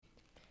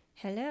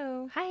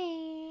Hello.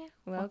 Hi.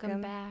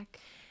 Welcome back.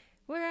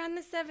 We're on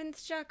the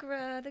 7th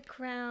chakra, the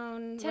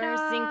crown. Ta-da!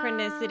 We're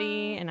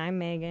synchronicity, and I'm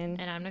Megan.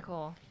 And I'm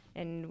Nicole.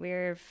 And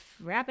we're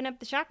wrapping up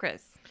the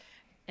chakras.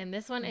 And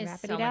this one is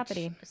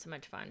Rapidy-dappity. so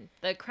much fun.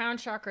 The crown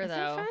chakra, Is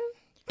though.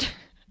 it fun?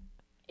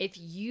 If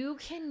you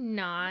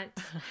cannot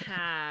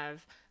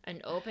have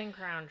an open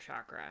crown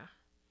chakra,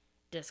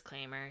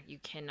 disclaimer, you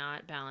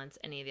cannot balance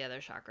any of the other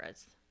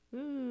chakras.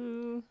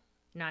 Ooh.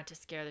 Not to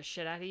scare the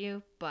shit out of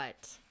you,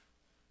 but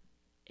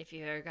if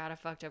you got a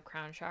fucked up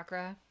crown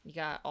chakra, you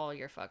got all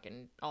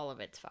of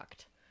it's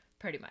fucked.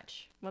 Pretty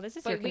much. Well, this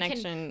is your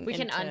connection. We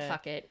can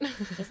unfuck it.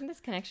 Isn't this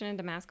connection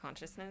into mass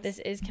consciousness? This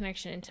is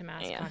connection into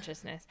mass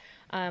consciousness.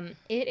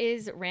 It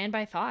is ran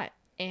by thought,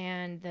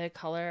 and the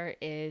color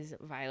is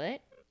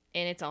violet,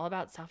 and it's all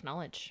about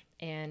self-knowledge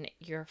and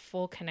your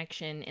full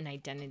connection and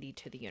identity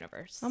to the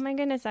universe. Oh my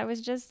goodness, I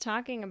was just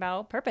talking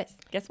about purpose.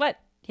 Guess what?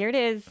 Here it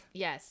is.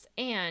 Yes,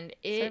 and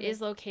it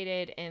is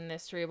located in the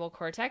cerebral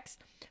cortex.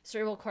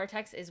 Cerebral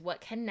cortex is what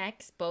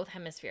connects both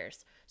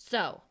hemispheres.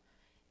 So,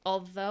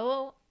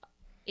 although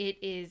it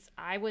is,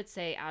 I would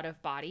say, out of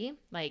body,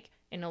 like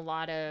in a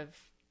lot of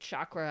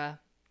chakra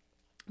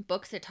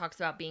books, it talks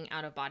about being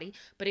out of body.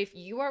 But if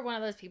you are one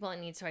of those people that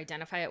needs to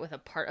identify it with a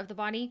part of the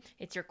body,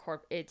 it's your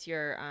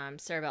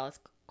cerebellus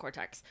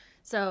cortex.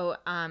 So,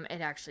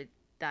 it actually,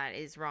 that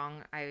is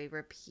wrong. I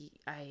repeat,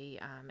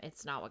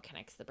 it's not what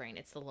connects the brain.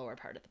 It's the lower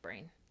part of the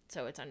brain.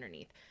 So it's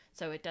underneath.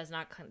 So it does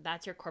not,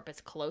 that's your corpus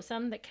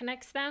callosum that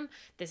connects them.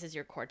 This is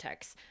your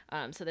cortex.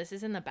 So this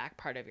is in the back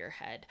part of your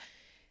head.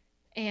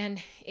 And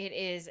it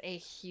is a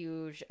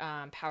huge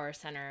power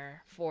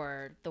center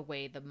for the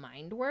way the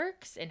mind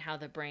works and how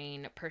the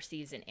brain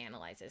perceives and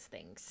analyzes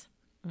things.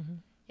 Mm-hmm.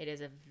 It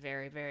is a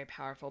very, very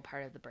powerful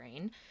part of the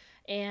brain.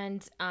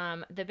 And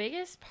the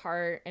biggest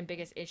part and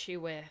biggest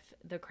issue with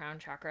the crown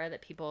chakra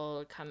that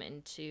people come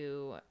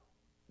into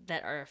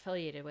that are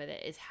affiliated with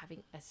it is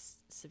having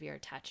severe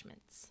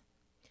attachments,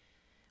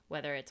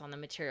 whether it's on the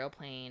material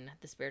plane,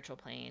 the spiritual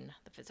plane,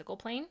 the physical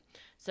plane.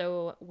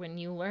 So when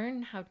you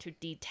learn how to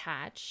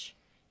detach,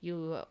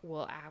 you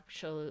will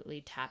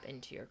absolutely tap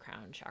into your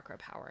crown chakra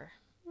power.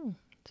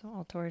 So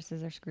all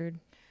Tauruses are screwed.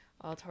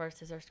 All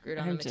Tauruses are screwed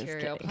on the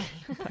material plane.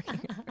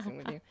 I'm fucking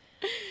with you.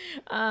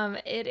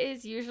 It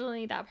is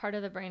usually that part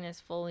of the brain is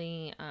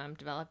fully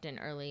developed in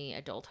early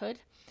adulthood.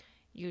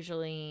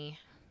 Usually,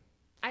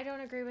 I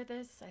don't agree with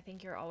this. I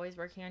think you're always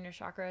working on your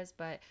chakras,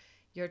 but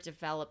your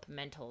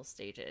developmental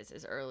stages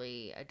is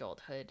early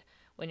adulthood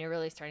when you're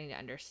really starting to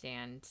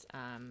understand.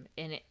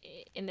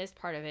 In this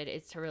part of it,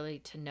 it's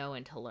to know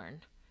and to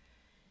learn.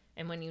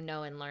 And when you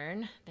know and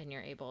learn, then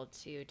you're able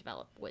to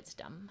develop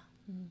wisdom.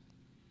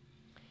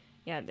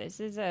 Yeah, this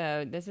is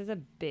a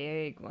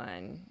big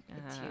one.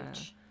 It's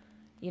huge.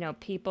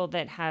 People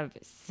that have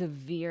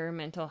severe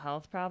mental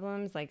health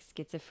problems like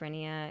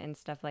schizophrenia and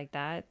stuff like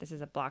that, this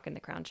is a block in the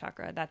crown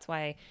chakra. That's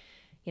why,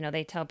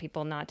 they tell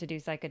people not to do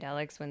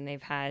psychedelics when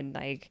they've had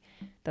like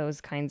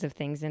those kinds of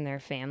things in their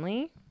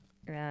family,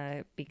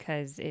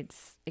 because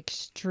it's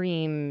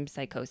extreme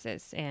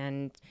psychosis.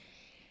 And,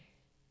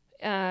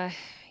 I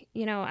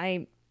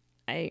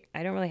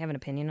don't really have an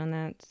opinion on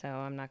that, so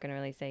I'm not going to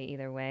really say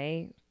either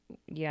way.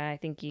 Yeah, I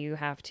think you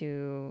have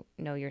to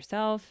know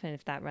yourself and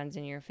if that runs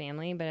in your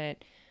family,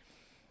 but,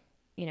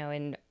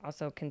 and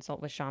also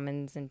consult with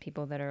shamans and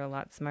people that are a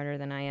lot smarter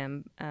than I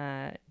am.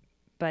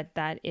 But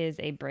that is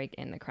a break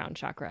in the crown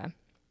chakra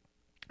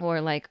or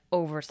like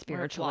over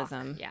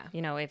spiritualism.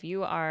 Yeah. If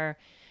you are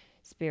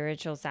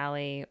spiritual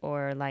Sally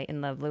or light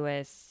and love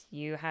Lewis,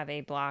 you have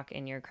a block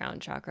in your crown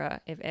chakra.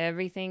 If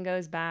everything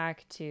goes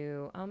back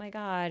to, oh my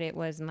God, it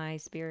was my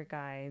spirit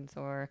guides,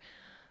 or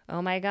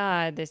oh my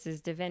God, this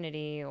is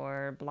divinity,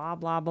 or blah,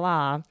 blah,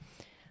 blah,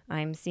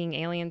 I'm seeing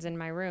aliens in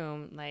my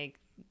room, like,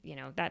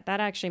 that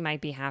actually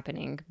might be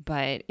happening.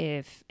 But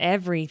if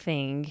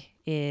everything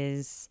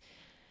is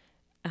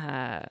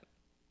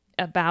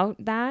about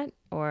that,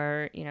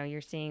 or,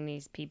 you're seeing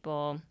these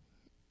people,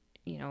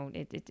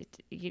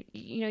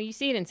 you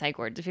see it in psych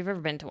wards if you've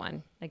ever been to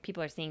one. Like,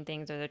 people are seeing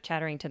things or they're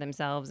chattering to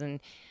themselves, and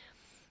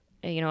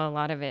a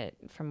lot of it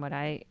from what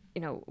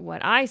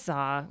I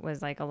saw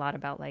was like a lot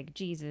about like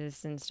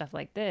Jesus and stuff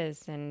like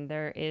this. And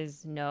there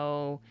is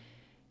no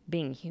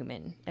being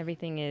human.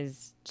 Everything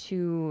is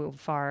too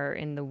far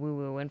in the woo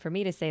woo. And for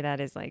me to say that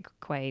is like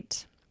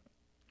quite,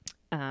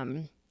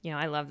 I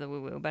love the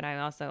woo woo, but I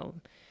also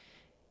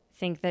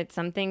think that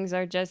some things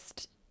are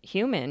just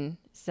human.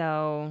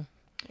 So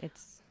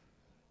it's,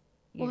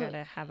 you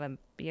have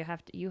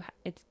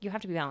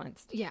to be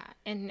balanced. Yeah.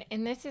 And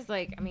this is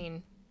like,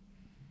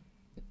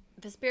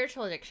 the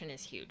spiritual addiction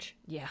is huge.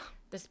 Yeah.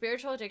 The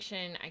spiritual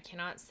addiction, I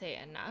cannot say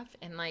enough.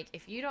 And like,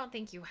 if you don't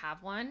think you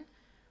have one,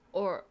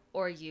 or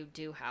you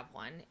do have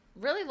one,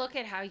 really look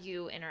at how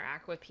you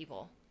interact with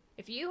people.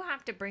 If you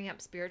have to bring up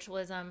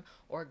spiritualism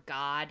or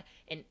God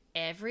in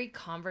every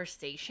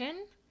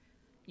conversation,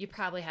 you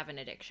probably have an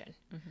addiction.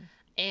 Mm-hmm.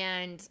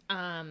 And,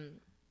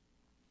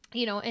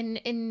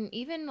 and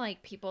even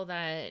like people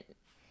that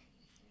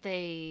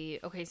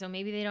so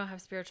maybe they don't have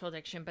spiritual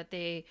addiction, but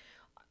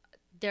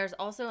there's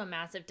also a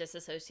massive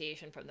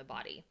disassociation from the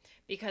body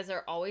because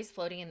they're always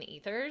floating in the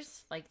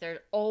ethers. Like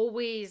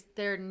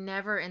they're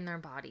never in their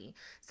body.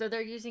 So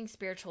they're using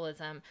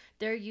spiritualism.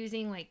 They're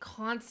using like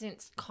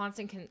constant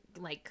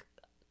like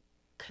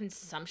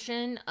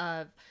consumption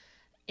of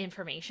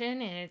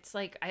information. And it's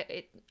like,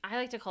 I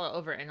like to call it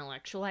over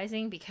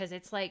intellectualizing because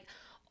it's like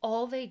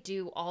all they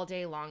do all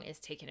day long is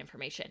take in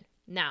information.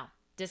 Now,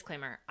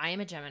 disclaimer, I am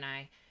a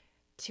Gemini.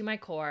 To my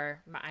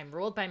core, I'm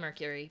ruled by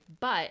Mercury,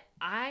 but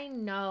I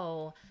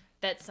know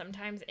that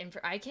sometimes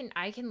I can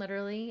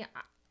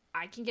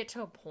get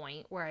to a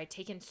point where I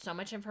take in so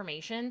much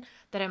information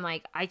that I'm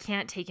like, I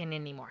can't take in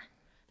anymore.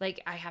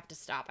 Like, I have to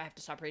stop. I have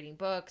to stop reading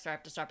books, or I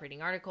have to stop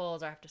reading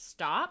articles, or I have to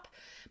stop.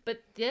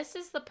 But this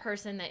is the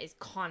person that is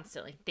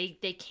constantly,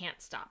 they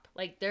can't stop.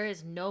 Like, there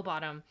is no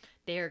bottom.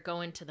 They are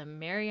going to the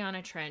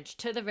Mariana Trench,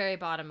 to the very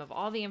bottom of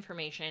all the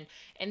information,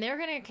 and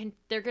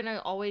they're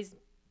gonna always,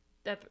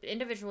 the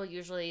individual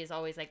usually is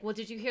always like, well,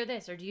 did you hear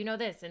this? Or do you know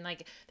this? And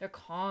like, they're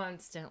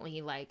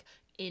constantly like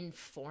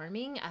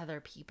informing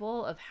other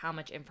people of how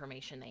much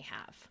information they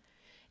have.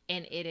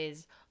 And it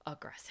is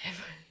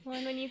aggressive. Well,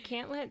 and when you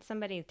can't let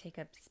somebody take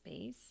up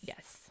space.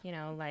 Yes. You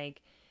know,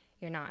 like,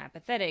 you're not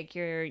apathetic.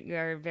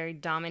 You're very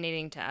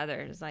dominating to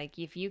others. Like,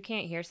 if you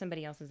can't hear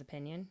somebody else's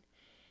opinion,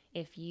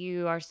 if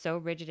you are so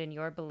rigid in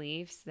your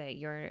beliefs that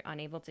you're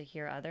unable to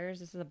hear others,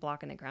 this is a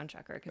block in the crown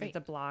chakra, because it's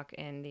a block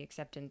in the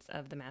acceptance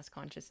of the mass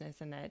consciousness,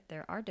 and that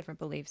there are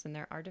different beliefs and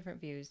there are different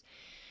views.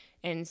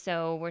 And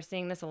so we're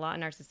seeing this a lot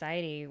in our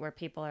society where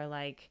people are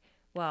like,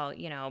 well,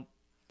 you know,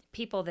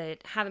 people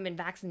that haven't been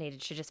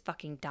vaccinated should just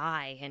fucking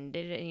die. And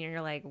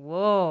you're like,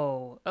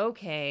 whoa,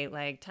 okay,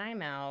 like,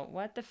 time out.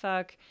 What the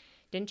fuck?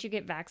 Didn't you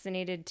get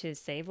vaccinated to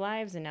save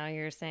lives? And now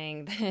you're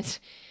saying that...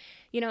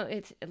 You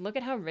know, look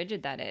at how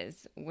rigid that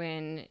is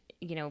when,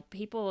 you know,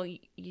 people,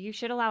 you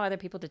should allow other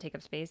people to take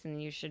up space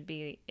and you should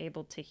be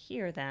able to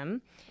hear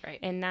them. Right.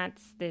 And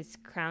that's this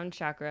crown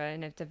chakra,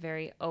 and it's a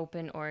very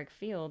open auric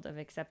field of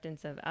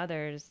acceptance of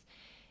others.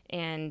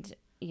 And,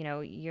 you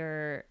know,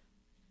 you're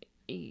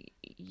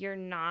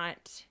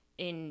not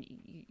in,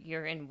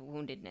 you're in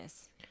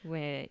woundedness.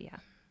 Yeah.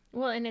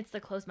 Well, and it's the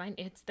closed mind.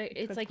 It's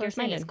like you're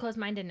saying, it's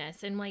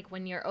closed-mindedness. And like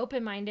when you're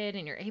open-minded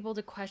and you're able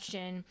to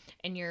question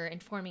and you're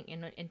informing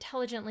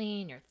intelligently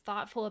and you're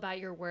thoughtful about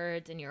your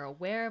words and you're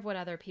aware of what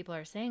other people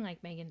are saying,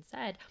 like Megan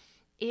said,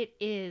 it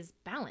is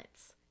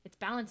balance. It's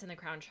balance in the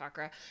crown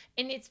chakra,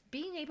 and it's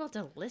being able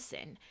to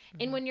listen.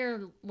 Mm-hmm.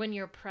 And when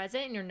you're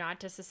present and you're not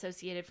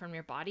disassociated from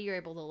your body, you're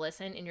able to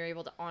listen and you're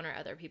able to honor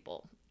other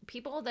people.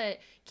 People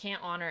that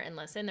can't honor and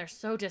listen, they're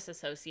so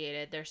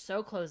disassociated. They're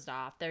so closed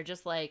off. They're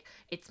just like,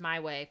 it's my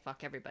way,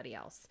 fuck everybody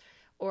else.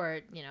 Or,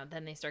 you know,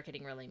 then they start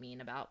getting really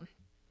mean about,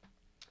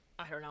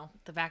 I don't know,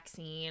 the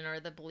vaccine or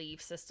the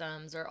belief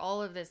systems or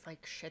all of this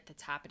like shit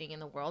that's happening in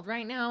the world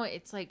right now.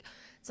 It's like,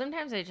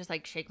 sometimes I just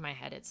like shake my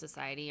head at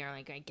society, or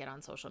like I get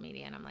on social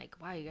media and I'm like,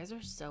 wow, you guys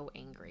are so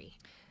angry.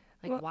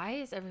 Like, why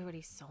is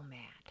everybody so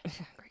mad?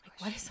 Like,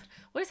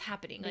 what is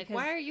happening? Like,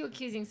 why are you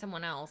accusing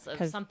someone else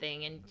of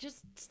something, and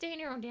just stay in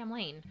your own damn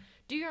lane?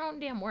 Do your own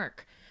damn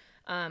work.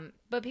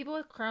 But people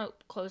with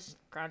closed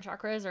crown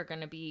chakras are going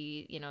to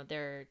be, you know,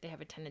 they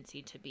have a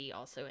tendency to be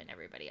also in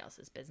everybody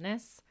else's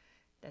business.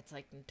 That's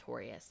like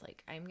notorious.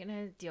 Like, I'm going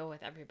to deal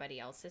with everybody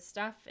else's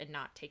stuff and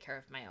not take care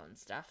of my own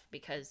stuff,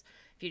 because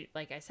if you,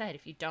 like I said,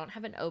 if you don't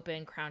have an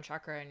open crown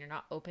chakra and you're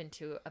not open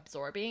to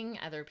absorbing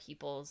other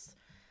people's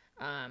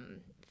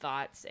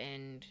thoughts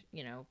and,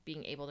 you know,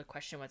 being able to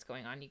question what's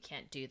going on, you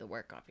can't do the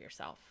work of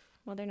yourself.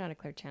 Well, they're not a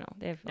clear channel.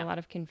 They have a lot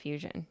of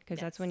confusion, because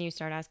that's when you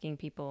start asking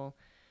people,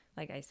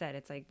 like I said,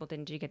 it's like, well,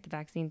 didn't you get the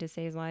vaccine to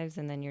save lives?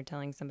 And then you're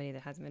telling somebody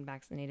that hasn't been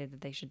vaccinated that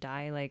they should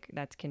die. Like,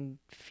 that's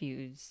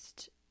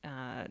confused,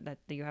 that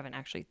you haven't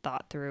actually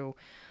thought through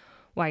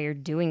why you're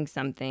doing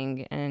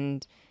something.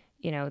 And,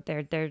 you know,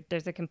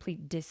 there's a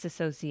complete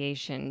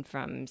disassociation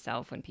from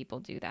self when people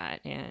do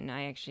that. And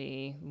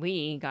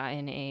we got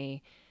in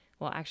a...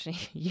 Well, actually,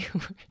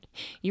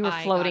 you were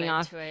floating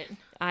off. It.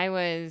 I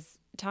was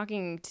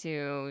talking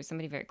to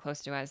somebody very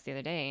close to us the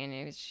other day, and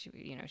it was,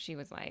 you know, she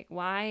was like,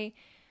 "Why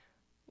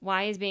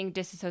is being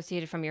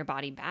disassociated from your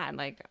body bad?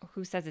 Like,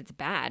 who says it's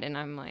bad?" And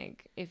I'm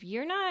like, if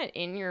you're not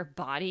in your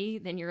body,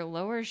 then your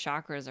lower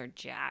chakras are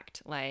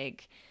jacked.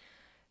 Like,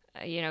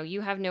 you know,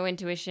 you have no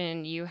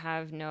intuition. You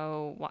have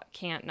no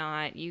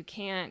you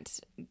can't.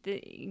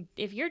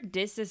 If you're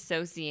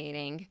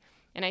disassociating,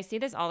 and I see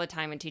this all the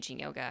time when teaching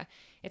yoga.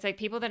 It's like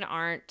people that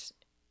aren't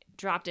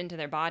dropped into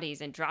their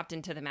bodies and dropped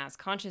into the mass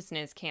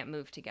consciousness can't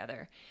move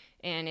together.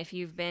 And if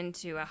you've been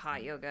to a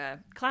hot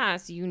yoga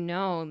class, you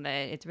know that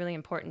it's really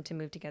important to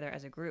move together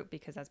as a group,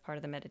 because that's part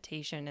of the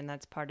meditation and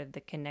that's part of the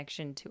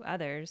connection to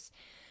others.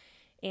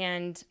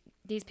 And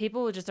these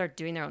people will just start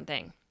doing their own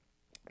thing.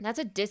 That's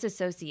a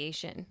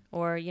disassociation.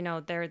 Or, you know,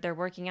 they're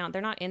working out.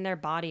 They're not in their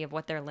body of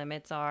what their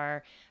limits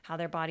are, how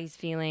their body's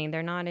feeling.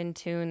 They're not in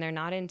tune. They're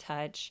not in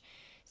touch.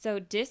 So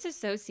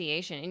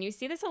disassociation, and you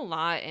see this a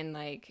lot in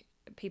like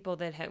people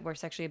that were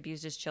sexually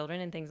abused as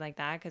children and things like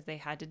that, because they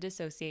had to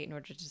dissociate in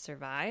order to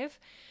survive.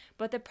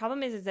 But the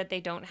problem is that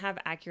they don't have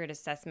accurate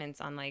assessments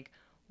on like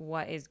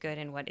what is good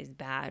and what is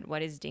bad,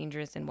 what is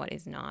dangerous and what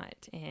is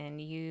not. And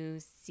you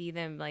see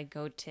them like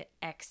go to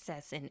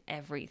excess in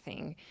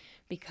everything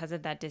because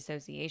of that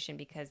dissociation,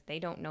 because they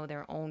don't know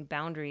their own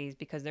boundaries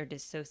because they're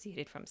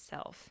dissociated from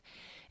self.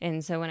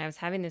 And so when I was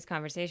having this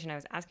conversation, I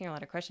was asking her a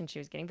lot of questions. She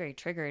was getting very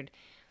triggered.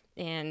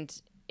 And,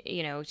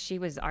 you know, she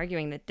was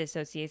arguing that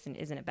dissociation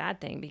isn't a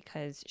bad thing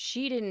because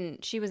she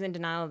was in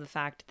denial of the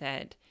fact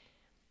that,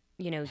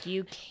 you know,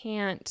 you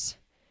can't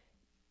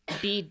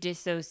be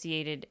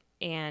dissociated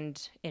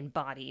and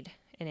embodied.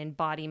 An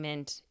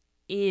embodiment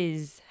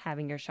is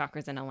having your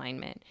chakras in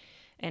alignment.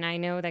 And I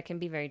know that can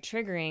be very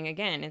triggering.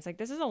 Again, it's like,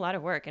 this is a lot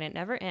of work and it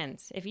never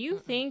ends. If you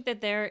think that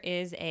there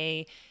is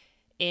a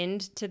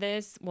end to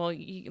this, well,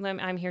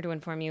 I'm here to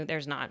inform you,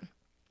 there's not.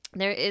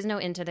 There is no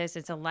end to this.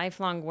 It's a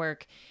lifelong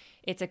work.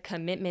 It's a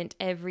commitment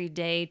every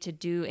day to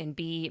do and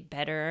be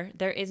better.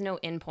 There is no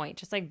end point,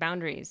 just like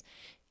boundaries.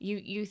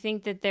 You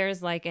think that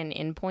there's like an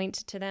end point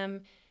to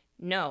them.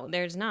 No,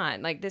 there's not.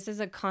 Like, this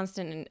is a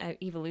constant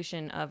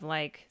evolution of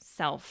like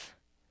self,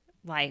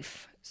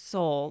 life,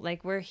 soul.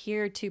 Like, we're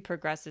here to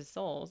progress as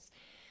souls.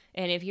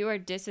 And if you are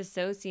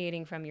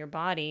disassociating from your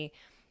body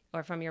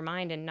or from your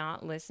mind and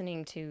not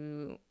listening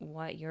to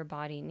what your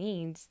body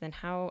needs, then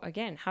how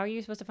are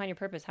you supposed to find your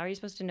purpose? How are you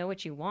supposed to know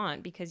what you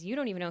want? Because you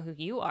don't even know who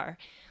you are.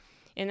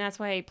 And that's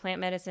why plant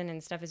medicine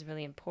and stuff is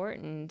really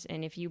important.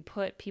 And if you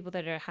put people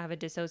that have a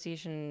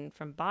dissociation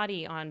from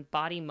body on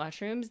body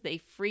mushrooms, they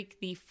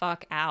freak the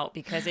fuck out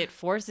because it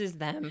forces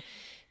them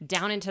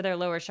down into their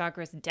lower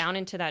chakras, down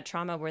into that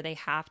trauma where they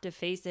have to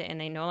face it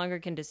and they no longer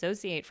can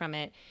dissociate from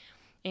it.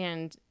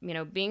 And, you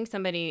know, being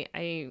somebody,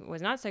 I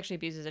was not sexually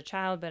abused as a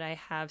child, but I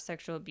have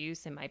sexual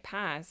abuse in my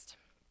past.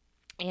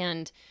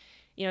 And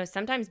you know,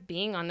 sometimes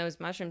being on those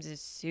mushrooms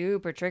is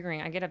super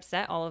triggering. I get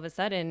upset all of a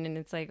sudden and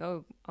it's like,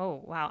 oh,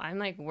 wow, I'm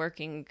like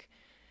working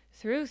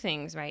through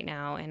things right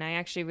now. And I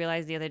actually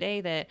realized the other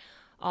day that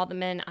all the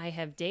men I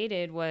have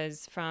dated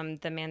was from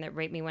the man that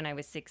raped me when I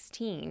was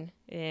 16.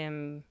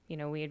 You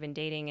know, we had been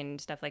dating and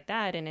stuff like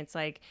that. And it's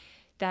like,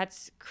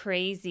 that's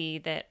crazy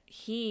that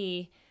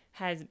he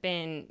has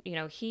been, you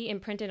know, he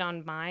imprinted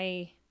on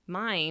my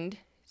mind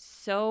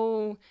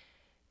so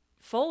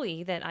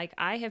fully that like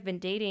I have been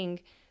dating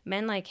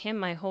men like him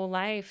my whole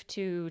life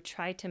to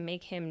try to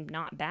make him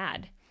not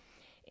bad,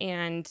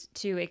 and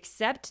to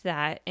accept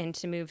that and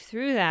to move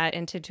through that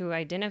and to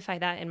identify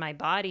that in my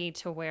body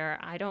to where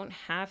I don't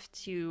have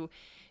to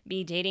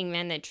be dating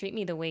men that treat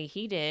me the way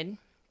he did.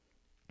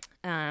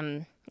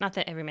 Not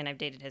that every man I've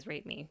dated has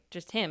raped me,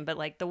 just him, but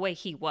like the way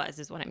he was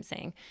is what I'm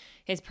saying.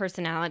 His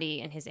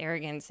personality and his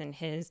arrogance and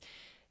his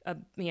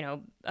you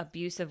know,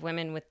 abuse of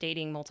women with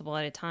dating multiple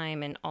at a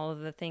time and all of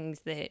the things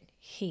that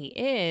he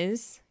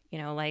is, you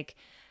know, like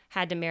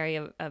had to marry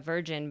a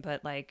virgin,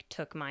 but like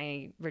took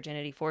my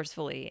virginity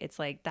forcefully. It's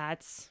like,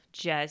 that's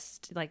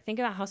just like, think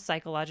about how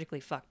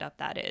psychologically fucked up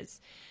that is.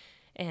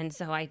 And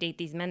so I date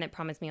these men that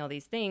promise me all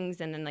these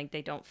things and then like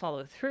they don't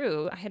follow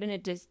through. I had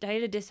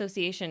a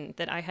dissociation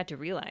that I had to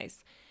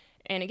realize.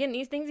 And again,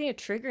 these things get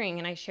triggering,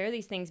 and I share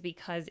these things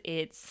because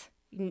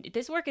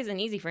this work isn't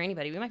easy for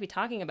anybody. We might be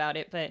talking about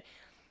it, but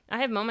I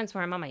have moments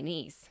where I'm on my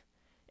knees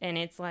and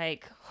it's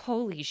like,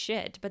 holy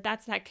shit. But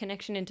that's that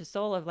connection into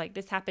soul of like,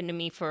 this happened to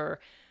me for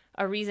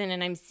a reason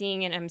and I'm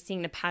seeing it. I'm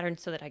seeing the pattern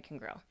so that I can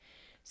grow.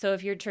 So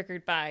if you're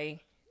triggered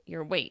by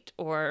your weight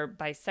or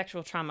by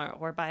sexual trauma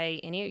or by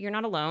you're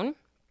not alone.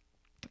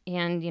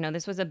 And, you know,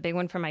 this was a big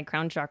one for my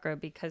crown chakra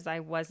because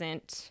it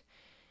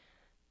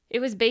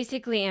was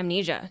basically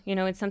amnesia. You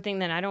know, it's something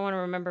that I don't want to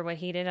remember what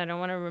he did. I don't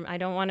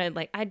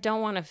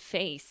want to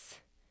face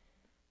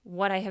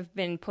what I have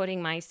been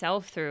putting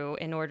myself through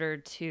in order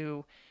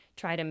to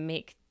try to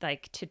make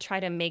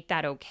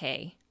that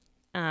okay.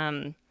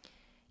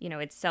 You know,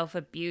 it's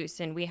self-abuse,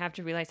 and we have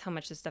to realize how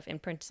much this stuff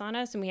imprints on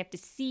us, and we have to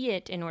see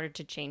it in order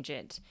to change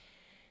it.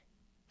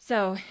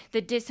 So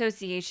the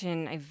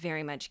dissociation I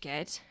very much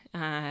get.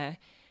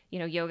 You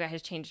know, yoga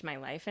has changed my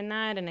life in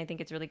that, and I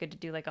think it's really good to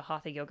do like a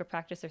hatha yoga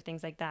practice or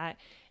things like that.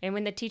 And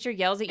when the teacher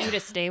yells at you to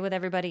stay with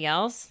everybody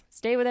else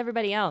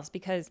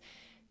because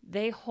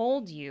they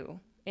hold you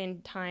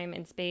in time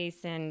and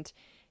space, and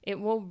it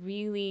will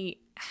really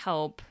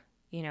help.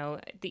 You know,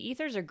 the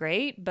ethers are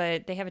great,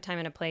 but they have a time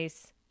and a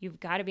place. You've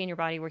got to be in your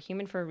body. We're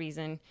human for a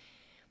reason.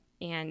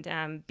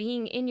 And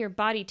being in your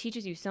body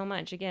teaches you so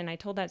much. Again, I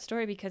told that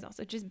story because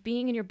also just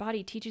being in your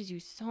body teaches you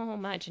so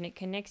much, and it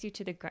connects you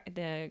to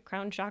the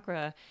crown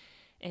chakra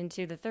and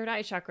to the third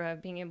eye chakra,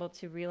 being able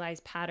to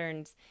realize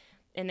patterns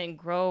and then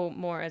grow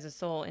more as a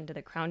soul into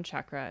the crown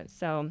chakra.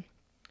 So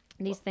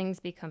these things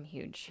become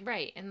huge.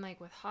 Right. And like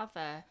with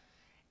hatha,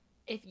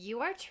 if you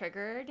are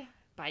triggered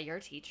by your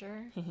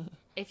teacher,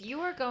 if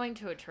you are going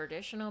to a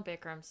traditional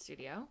Bikram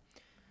studio,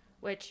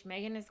 which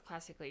Megan is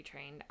classically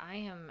trained,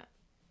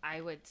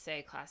 I would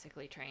say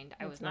classically trained.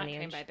 I was not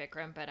trained by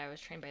Bikram, but I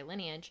was trained by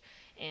lineage,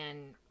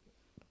 and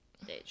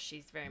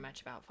she's very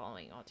much about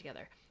following all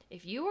together.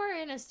 If you are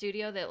in a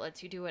studio that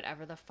lets you do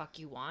whatever the fuck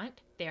you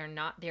want,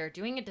 they're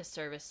doing a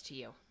disservice to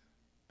you.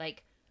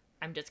 Like,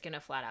 I'm just going to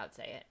flat out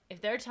say it.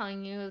 If they're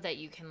telling you that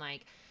you can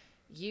like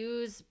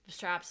use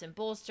straps and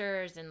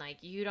bolsters and like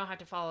you don't have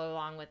to follow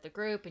along with the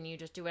group and you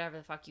just do whatever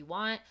the fuck you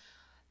want,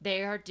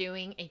 they are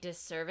doing a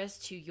disservice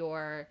to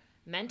your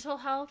mental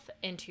health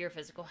and to your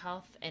physical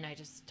health. And I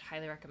just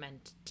highly recommend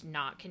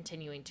not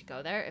continuing to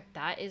go there.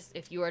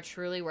 If you are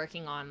truly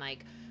working on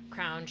like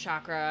crown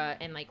chakra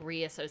and like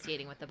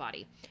reassociating with the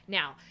body.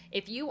 Now,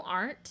 if you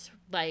aren't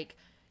like,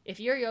 if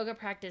your yoga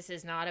practice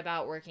is not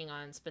about working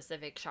on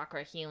specific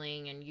chakra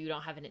healing and you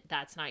don't have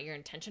that's not your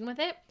intention with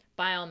it,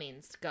 by all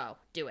means, go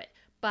do it.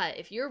 But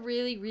if you're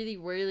really, really,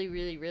 really,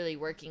 really, really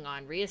working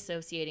on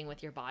reassociating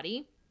with your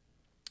body,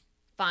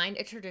 find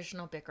a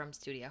traditional Bikram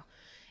studio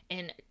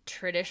and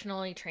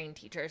traditionally trained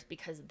teachers,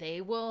 because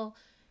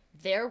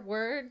their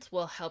words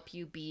will help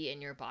you be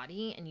in your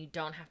body and you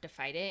don't have to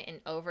fight it. And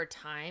over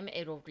time,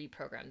 it'll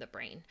reprogram the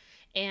brain.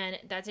 And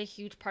that's a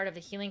huge part of the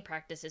healing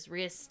practice, is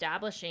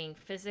reestablishing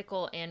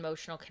physical and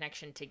emotional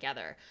connection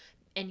together.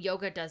 And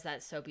yoga does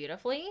that so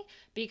beautifully,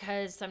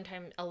 because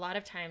a lot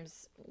of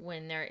times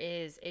when there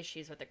is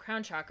issues with the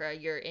crown chakra,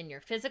 you're in your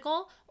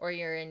physical or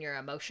you're in your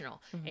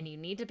emotional, and you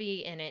need to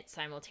be in it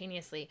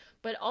simultaneously.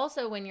 But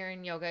also when you're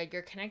in yoga,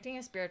 you're connecting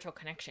a spiritual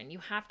connection. You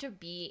have to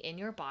be in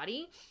your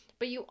body,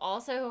 but you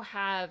also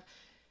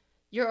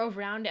you're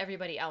around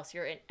everybody else.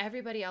 You're in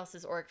everybody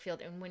else's auric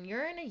field. And when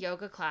you're in a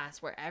yoga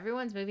class where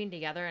everyone's moving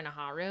together in a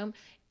hot room,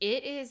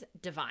 it is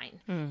divine.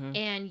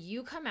 And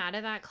you come out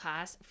of that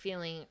class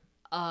feeling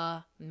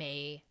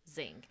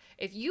amazing.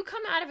 If you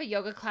come out of a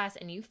yoga class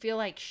and you feel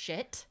like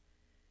shit,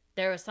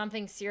 there was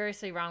something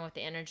seriously wrong with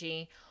the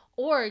energy,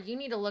 or you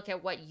need to look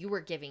at what you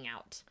were giving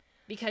out,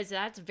 because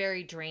that's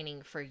very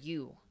draining for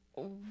you.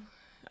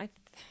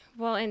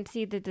 Well, and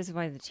see that this is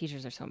why the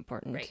teachers are so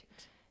important. Right.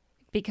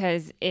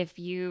 Because if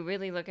you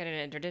really look at it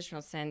in a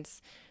traditional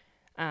sense,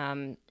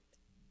 the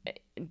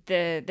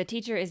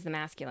teacher is the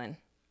masculine.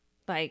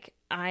 Like,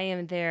 I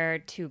am there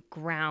to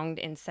ground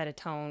and set a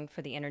tone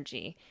for the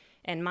energy.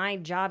 And my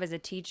job as a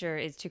teacher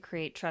is to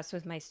create trust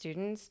with my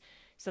students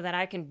so that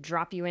I can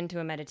drop you into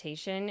a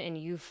meditation and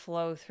you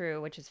flow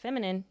through, which is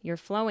feminine. You're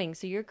flowing.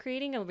 So you're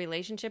creating a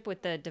relationship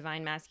with the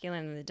divine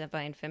masculine and the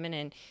divine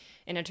feminine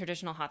in a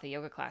traditional hatha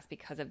yoga class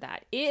because of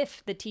that.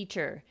 If the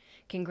teacher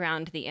can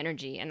ground the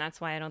energy. And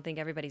that's why I don't think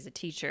everybody's a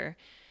teacher.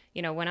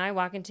 You know, when I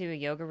walk into a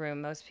yoga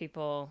room, most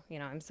people, you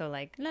know, I'm so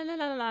like, la, la,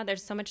 la, la, la.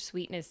 There's so much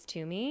sweetness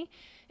to me.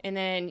 And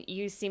then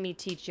you see me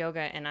teach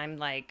yoga and I'm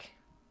like,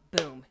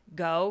 boom,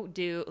 go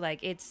do. Like,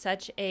 it's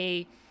such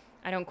I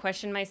don't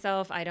question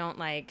myself. I don't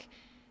like,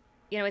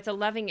 you know, it's a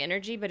loving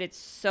energy, but it's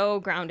so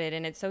grounded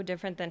and it's so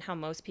different than how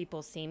most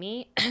people see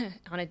me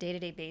on a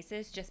day-to-day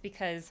basis, just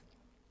because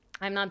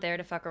I'm not there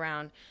to fuck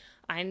around.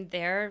 I'm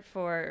there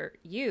for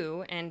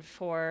you and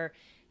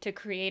to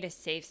create a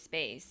safe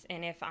space.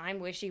 And if I'm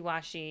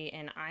wishy-washy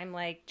and I'm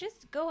like,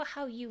 just go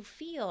how you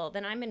feel,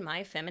 then I'm in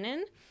my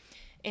feminine.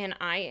 And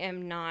I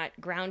am not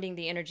grounding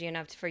the energy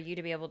enough for you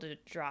to be able to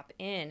drop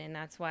in. And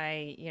that's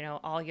why, you know,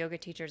 all yoga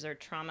teachers are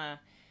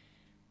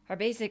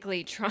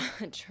basically trauma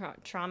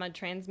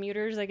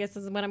transmuters, I guess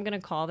is what I'm going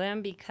to call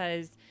them,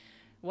 because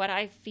what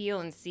I feel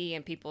and see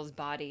in people's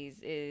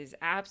bodies is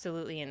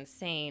absolutely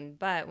insane.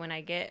 But when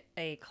I get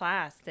a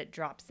class that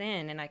drops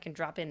in and I can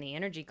drop in the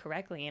energy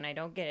correctly, and I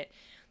don't get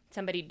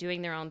somebody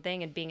doing their own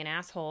thing and being an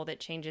asshole that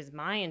changes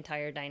my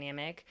entire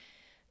dynamic,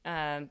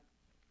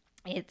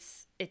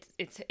 it's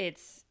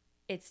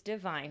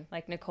divine,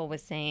 like Nicole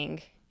was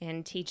saying.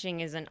 And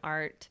teaching is an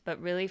art,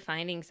 but really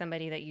finding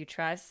somebody that you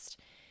trust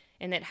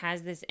and that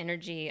has this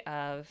energy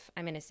of,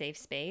 I'm in a safe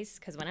space.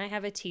 Because when I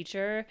have a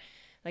teacher,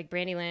 like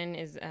Brandy Lynn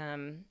is,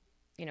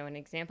 you know, an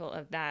example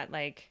of that.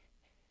 Like,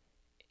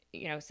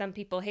 you know, some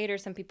people hate her,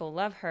 some people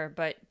love her,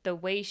 but the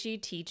way she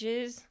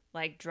teaches,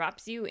 like,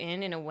 drops you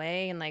in a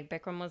way. And like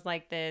Bikram was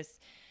like this,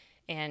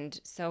 and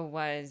so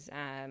was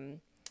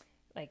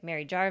like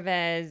Mary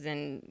Jarvis.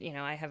 And, you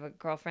know, I have a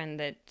girlfriend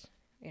that,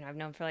 you know, I've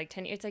known for like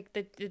 10 years. It's like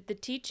the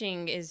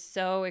teaching is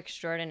so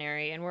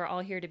extraordinary, and we're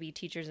all here to be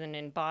teachers and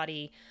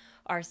embody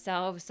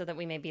ourselves so that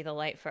we may be the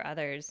light for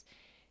others.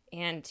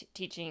 And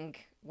teaching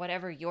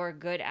whatever you're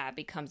good at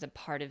becomes a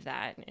part of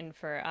that. And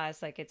for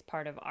us, like, it's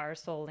part of our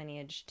soul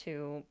lineage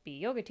to be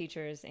yoga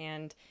teachers.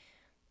 And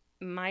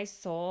my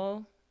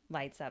soul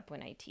lights up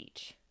when I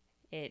teach.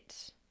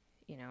 It's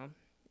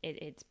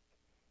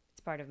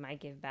part of my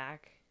give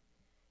back.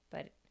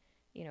 But,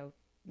 you know,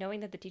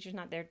 knowing that the teacher's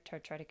not there to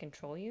try to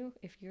control you,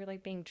 if you're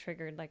like being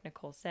triggered, like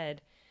Nicole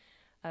said,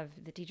 of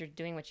the teacher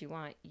doing what you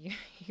want,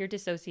 you're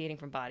dissociating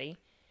from body.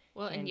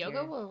 Well, and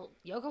yoga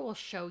will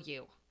show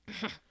you.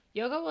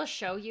 Yoga will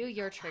show you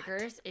your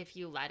triggers if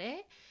you let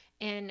it.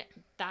 And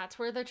that's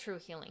where the true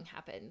healing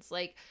happens.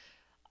 Like,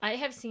 I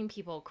have seen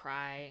people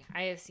cry.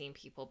 I have seen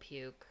people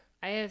puke.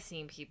 I have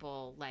seen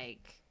people,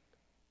 like,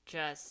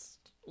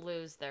 just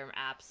lose their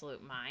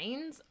absolute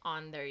minds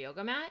on their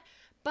yoga mat.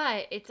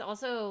 But it's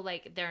also,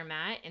 like, their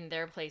mat and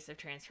their place of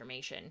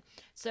transformation.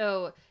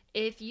 So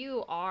if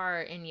you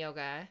are in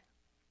yoga,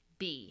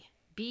 be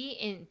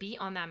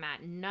on that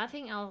mat.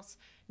 Nothing else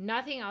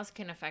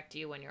can affect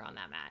you when you're on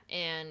that mat.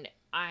 And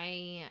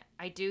I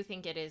do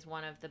think it is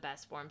one of the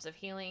best forms of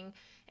healing.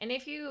 And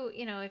if you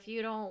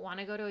don't want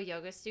to go to a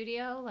yoga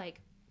studio,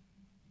 like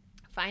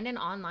find an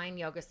online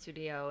yoga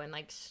studio and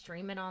like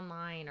stream it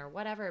online or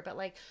whatever. But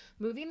like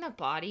moving the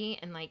body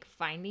and like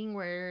finding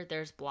where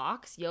there's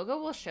blocks, yoga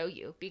will show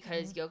you,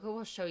 because yoga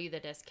will show you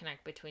the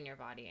disconnect between your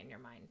body and your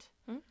mind.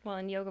 Well,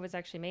 and yoga was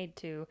actually made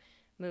to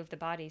move the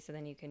body so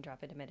then you can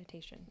drop into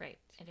meditation. Right.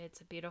 And it's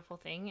a beautiful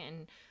thing.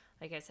 And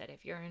like I said,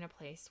 if you're in a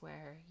place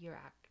where you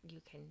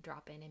can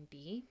drop in and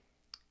be,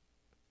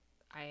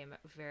 I am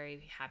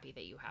very happy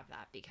that you have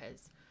that,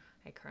 because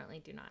I currently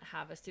do not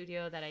have a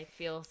studio that I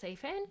feel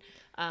safe in.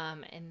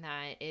 And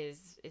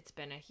it's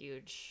been a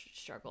huge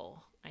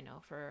struggle, I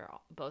know, for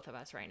both of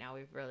us right now.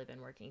 We've really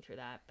been working through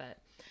that. But,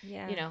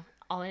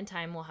 all in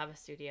time, we'll have a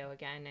studio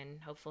again,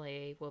 and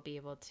hopefully we'll be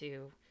able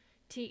to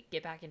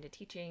get back into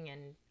teaching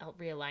and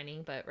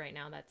realigning. But right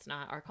now, that's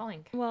not our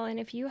calling. Well, and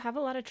if you have a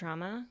lot of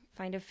trauma,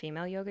 find a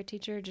female yoga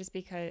teacher, just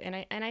because, and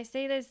I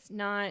say this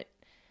not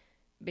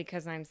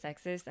because I'm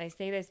sexist. I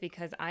say this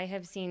because I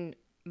have seen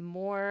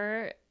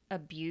more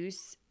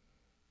abuse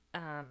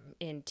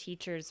in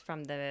teachers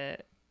from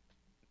this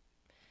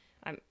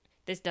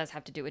does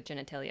have to do with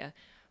genitalia,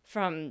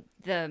 from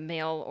the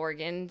male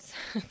organs,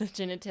 the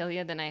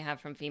genitalia, than I have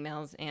from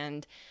females.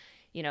 And,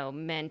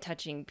 men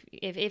touching.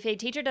 If a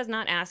teacher does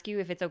not ask you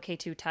if it's okay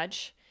to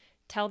touch,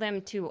 tell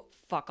them to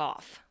fuck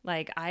off.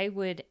 Like, I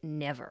would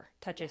never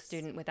touch a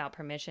student without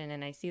permission.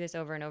 And I see this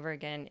over and over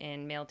again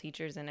in male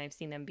teachers, and I've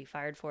seen them be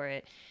fired for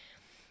it.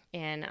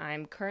 And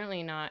I'm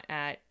currently not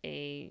at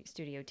a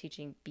studio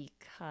teaching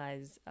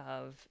because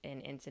of an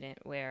incident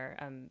where,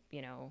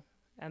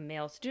 a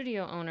male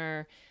studio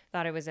owner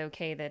thought it was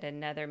okay that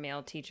another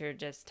male teacher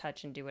just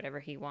touch and do whatever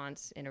he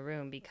wants in a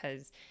room,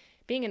 because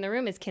being in the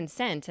room is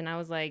consent. And I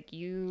was like,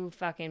 you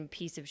fucking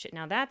piece of shit.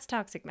 Now that's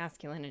toxic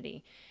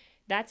masculinity.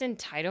 That's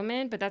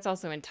entitlement, but that's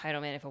also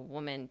entitlement if a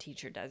woman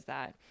teacher does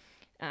that.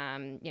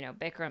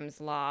 Bikram's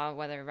law,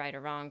 whether right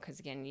or wrong, because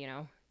again,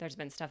 there's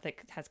been stuff that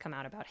has come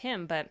out about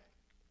him, but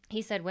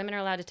he said women are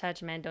allowed to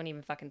touch, men don't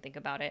even fucking think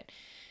about it.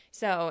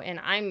 So, and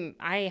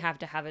I have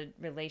to have a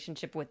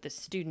relationship with the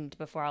student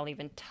before I'll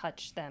even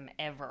touch them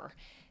ever.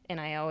 And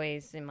I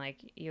always am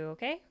like, you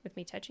okay with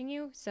me touching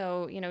you?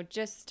 So,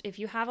 just if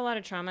you have a lot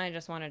of trauma, I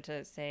just wanted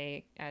to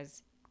say,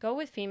 go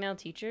with female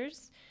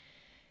teachers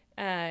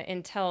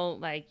until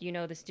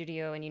the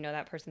studio and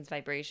that person's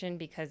vibration,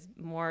 because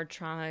more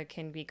trauma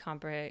can be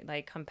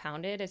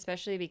compounded,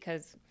 especially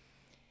because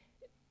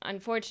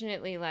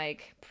unfortunately,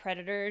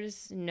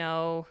 predators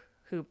know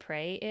who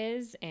prey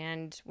is,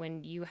 and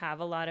when you have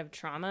a lot of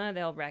trauma,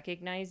 they'll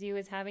recognize you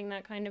as having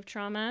that kind of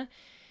trauma,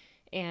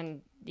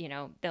 and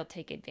they'll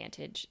take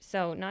advantage.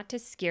 So not to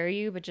scare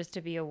you, but just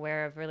to be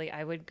aware of, really,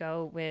 I would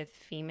go with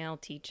female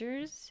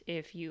teachers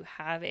if you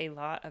have a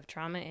lot of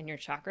trauma in your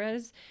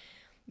chakras,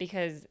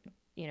 because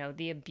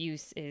the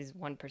abuse is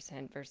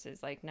 1% versus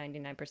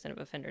 99% of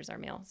offenders are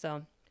male.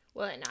 So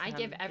and I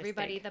give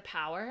everybody the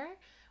power,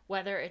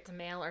 whether it's a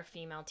male or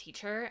female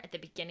teacher, at the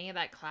beginning of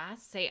that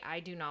class, say, I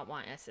do not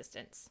want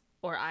assistance,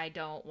 or I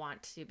don't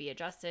want to be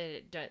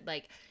adjusted.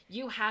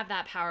 You have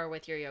that power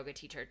with your yoga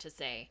teacher to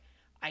say,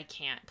 I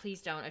can't,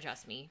 please don't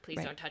adjust me.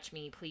 Please don't touch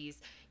me.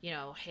 Please,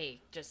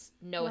 hey, just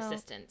no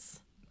assistance.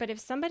 But if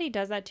somebody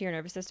does that to your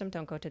nervous system,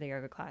 don't go to the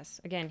yoga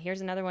class. Again,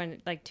 here's another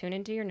one, tune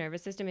into your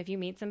nervous system. If you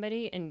meet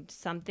somebody and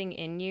something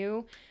in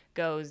you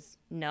goes,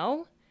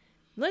 no,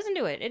 listen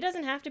to it. It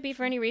doesn't have to be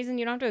for any reason.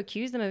 You don't have to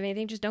accuse them of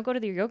anything. Just don't go to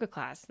the yoga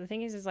class. The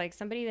thing is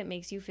somebody that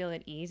makes you feel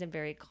at ease and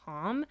very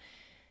calm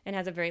and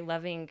has a very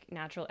loving,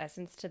 natural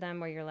essence to them,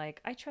 where you're like,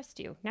 I trust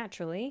you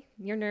naturally.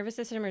 Your nervous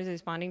system is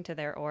responding to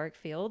their auric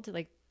field.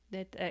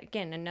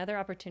 Again, another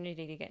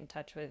opportunity to get in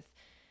touch with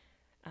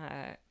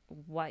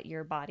what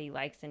your body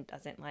likes and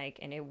doesn't like.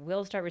 And it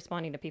will start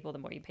responding to people the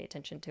more you pay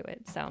attention to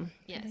it. So,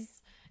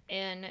 yes.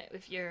 And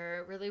if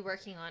you're really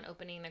working on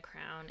opening the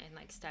crown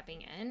and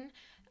stepping in,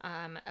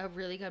 a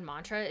really good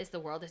mantra is, the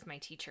world is my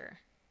teacher,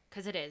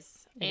 because it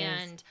is.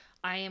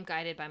 I am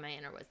guided by my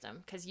inner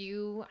wisdom, because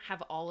you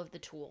have all of the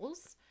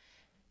tools.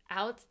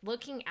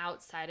 Looking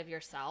outside of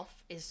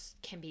yourself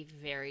can be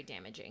very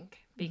damaging,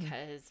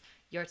 because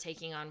you're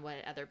taking on what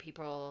other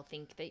people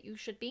think that you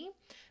should be,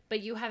 but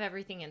you have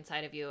everything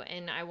inside of you.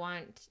 And I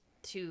want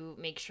to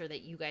make sure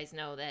that you guys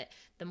know that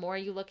the more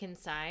you look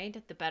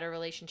inside, the better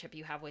relationship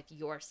you have with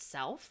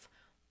yourself,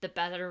 the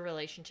better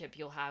relationship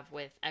you'll have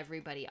with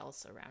everybody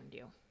else around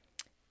you.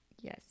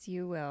 Yes,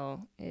 you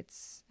will.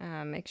 It's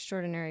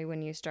extraordinary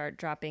when you start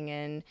dropping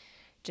in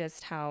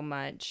just how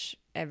much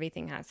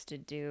everything has to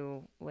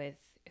do with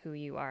who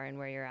you are and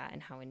where you're at,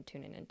 and how in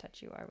tune and in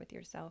touch you are with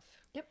yourself.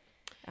 Yep.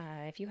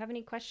 If you have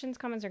any questions,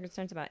 comments, or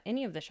concerns about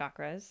any of the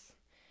chakras,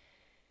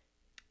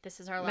 this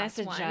is our last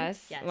one. Message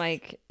us.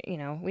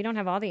 Yes. We don't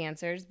have all the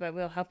answers, but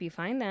we'll help you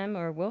find them,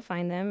 or we'll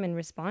find them and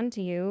respond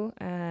to you.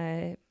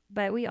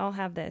 But we all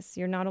have this.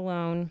 You're not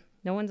alone.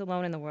 No one's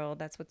alone in the world.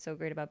 That's what's so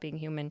great about being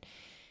human,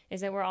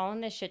 is that we're all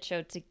in this shit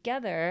show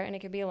together. And it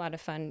can be a lot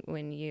of fun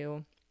when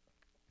you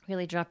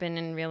really drop in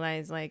and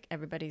realize like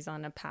everybody's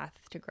on a path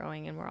to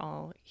growing and we're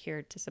all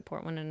here to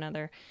support one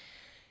another.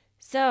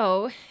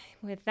 So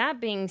with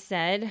that being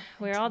said,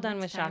 we're all done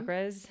with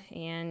chakras,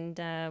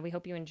 and we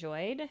hope you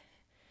enjoyed.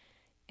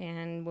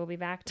 And we'll be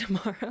back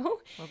tomorrow.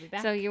 We'll be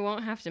back. So you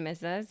won't have to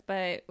miss us,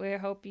 but we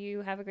hope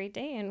you have a great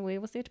day, and we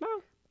will see you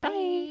tomorrow.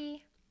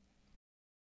 Bye.